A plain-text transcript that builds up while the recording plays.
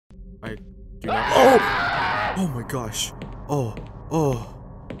I do not. Oh! Oh my gosh. Oh. Oh.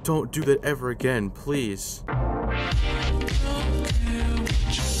 Don't do that ever again, please.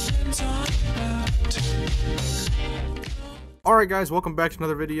 Alright guys, welcome back to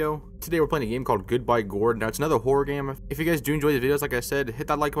another video. Today we're playing a game called Goodbye Gordon. Now it's another horror game. If you guys do enjoy the videos, like I said, hit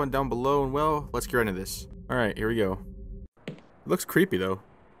that like button down below and well, let's get right into this. Alright, here we go. It looks creepy though.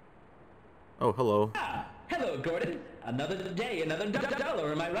 Oh, hello. Ah, hello Gordon. Another day, another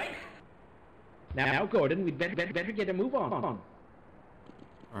dollar, am I right? Now Gordon, we'd better get a move on.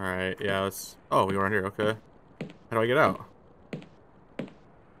 Alright, yeah, let's... Oh, we around here, okay. How do I get out?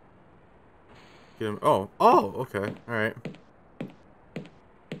 Get him... Oh, okay, alright.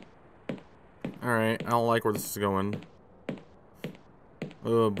 Alright, I don't like where this is going.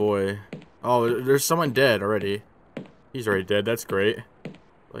 Oh boy. Oh, there's someone dead already. He's already dead, that's great.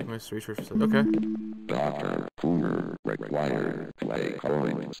 Like my research said, okay. Dr. Coomer required play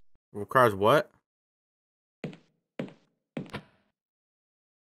coins. Requires what?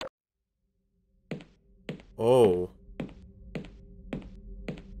 Oh.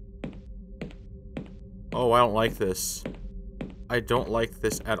 Oh, I don't like this. I don't like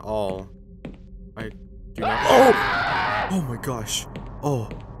this at all. I do not. Oh! Oh my gosh. Oh.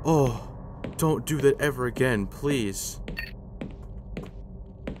 Oh. Don't do that ever again, please.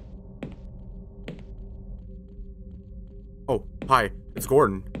 Oh, hi. It's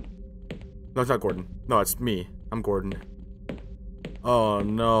Gordon. No, it's not Gordon. No, it's me. I'm Gordon. Oh,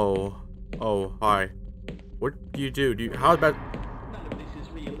 no. Oh, hi. What do you do? How about... None of this is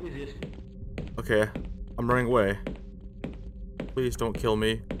real, is it? Okay, I'm running away. Please don't kill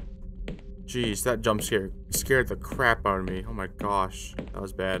me. Jeez, that jump scare scared the crap out of me. Oh my gosh, that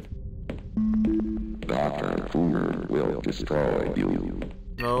was bad. Dr. Coomer will destroy you.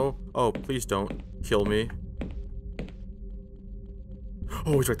 No. Oh, please don't kill me.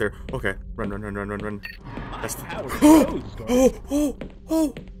 Oh, he's right there. Okay, run. That's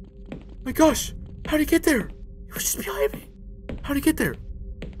oh my gosh. How'd he get there? He was just behind me. How'd he get there?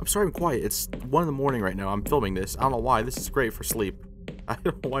 I'm sorry I'm quiet. It's 1 in the morning right now. I'm filming this. I don't know why. This is great for sleep. I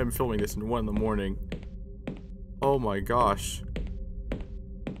don't know why I'm filming this in 1 in the morning. Oh my gosh.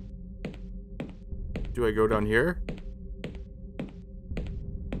 Do I go down here?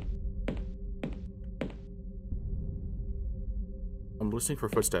 I'm listening for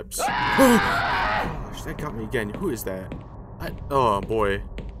footsteps. Oh gosh, that got me again. Who is that? Oh boy.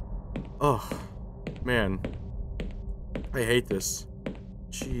 Oh. Man, I hate this.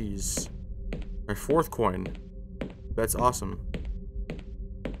 Jeez. My 4th coin. That's awesome.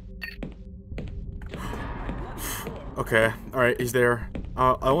 Okay, alright, he's there.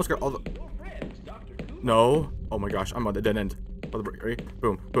 I almost got all the... No. Oh my gosh, I'm on the dead end. Ready?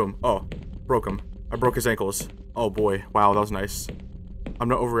 Boom, boom. Oh, broke him. I broke his ankles. Oh boy, wow, that was nice. I'm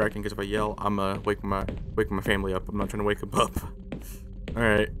not overreacting because if I yell, I'm waking my family up. I'm not trying to wake them up.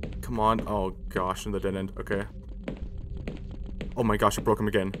 Alright, come on. Oh gosh, in the dead end. Okay. Oh my gosh, I broke him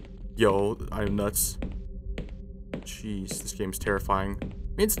again. Yo, I'm nuts. Jeez, this game's terrifying. I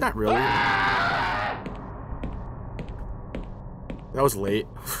mean, it's not really. That was late.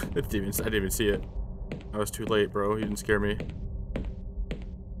 I didn't even see it. I was too late, bro. You didn't scare me.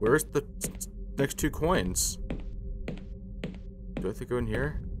 Where's the next 2 coins? Do I have to go in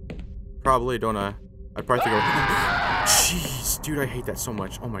here? Probably, don't I? I'd probably have to go... Jeez, dude, I hate that so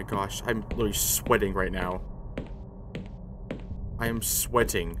much. Oh my gosh, I'm literally sweating right now. I am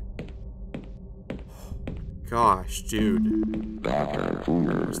sweating. Gosh, dude. Dr.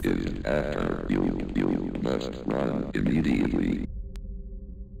 Coomer is after you. You must run immediately.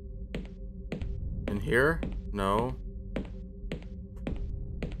 In here? No.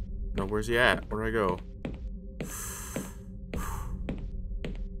 No, where's he at? Where do I go?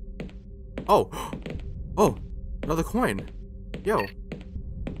 Oh! Oh! Another coin! Yo!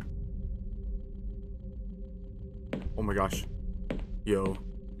 Oh my gosh. Yo.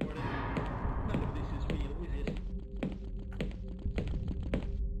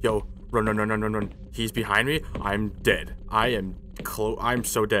 Yo, run. He's behind me. I'm dead. I'm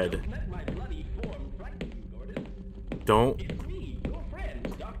so dead. Don't.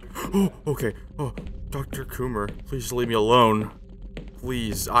 Oh, okay. Oh, Dr. Coomer, please leave me alone.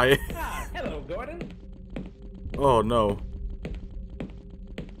 Please, Hello, Gordon. Oh, no.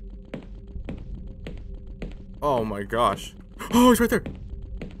 Oh my gosh. Oh, he's right there.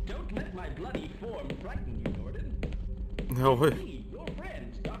 Don't let my bloody form frighten you, Gordon. No, Me, your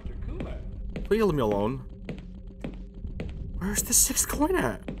friend, Dr. Coomer. please leave me alone. Where's the 6th coin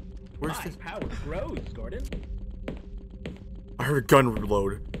at? Where's My the... power grows, Gordon. I heard a gun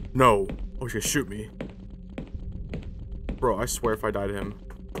reload. No. Oh, he's gonna shoot me. Bro, I swear if I die to him.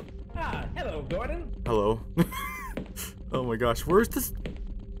 Hello, Gordon. Hello. Oh my gosh, where's this?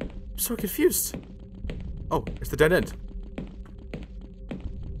 I'm so confused. Oh, it's the dead end.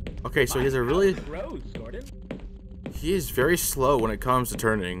 Okay, so he has a really... Roads, Gordon. He is very slow when it comes to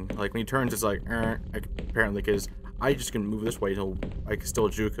turning. Like, when he turns, it's like apparently, because I just can move this way until I can still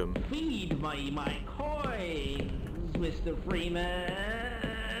juke him. Feed my coins, Mr. Freeman.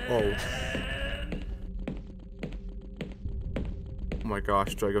 Oh. Oh my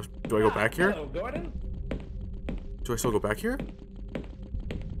gosh, do I go back here? Hello, Gordon. Do I still go back here?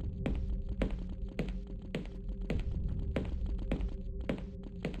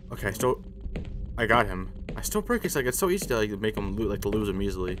 Okay, I got him. I still break. It's like it's so easy to like make him to lose him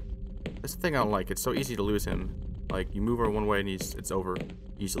easily. That's the thing I don't like. It's so easy to lose him. Like you move her one way and it's over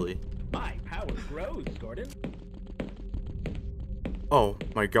easily. My power grows, Gordon. Oh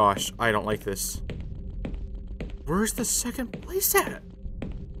my gosh, I don't like this. Where's the second place at?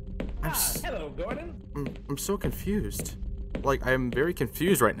 Hello, Gordon. I'm so confused. Like I am very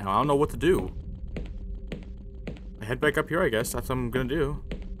confused right now. I don't know what to do. I head back up here, I guess. That's what I'm gonna do.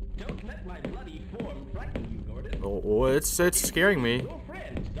 Don't let my bloody form frighten you, Gordon. Oh, it's scaring me. Your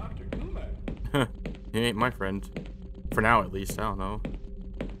friend, Dr. Coomer. He ain't my friend. For now, at least. I don't know.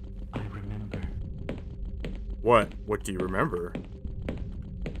 I remember. What? What do you remember?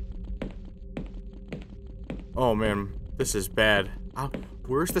 Oh man, this is bad.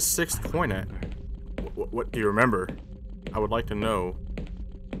 Where's the 6th coin at? What do you remember? I would like to know.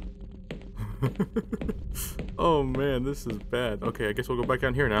 Oh man, this is bad. Okay, I guess we'll go back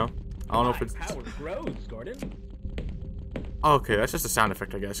down here now. I don't know if it's... Power grows, Gordon. Okay, that's just a sound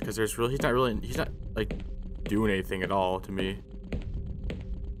effect, I guess, because he's not like doing anything at all to me.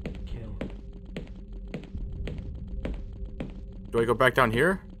 Kill. Do I go back down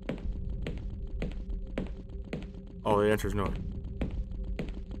here? Oh, the answer is no.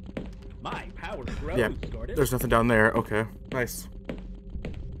 My power grows, Yeah, Gordon. there's nothing down there. Okay, nice.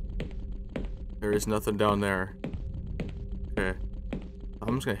 There is nothing down there. Okay.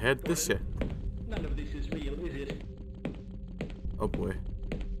 I'm just gonna head this way. None of this is real, is it? Oh boy.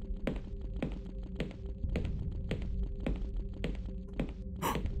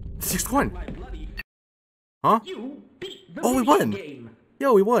 The 6th one! My bloody... Huh? You beat the Oh, we video won! game.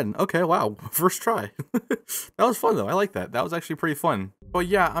 Yo, we won. Okay, wow. First try. That was fun, though. I like that. That was actually pretty fun. But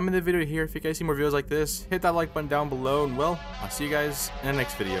yeah, I'm in the video here. If you guys see more videos like this, hit that like button down below. And, well, I'll see you guys in the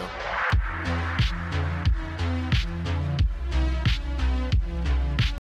next video.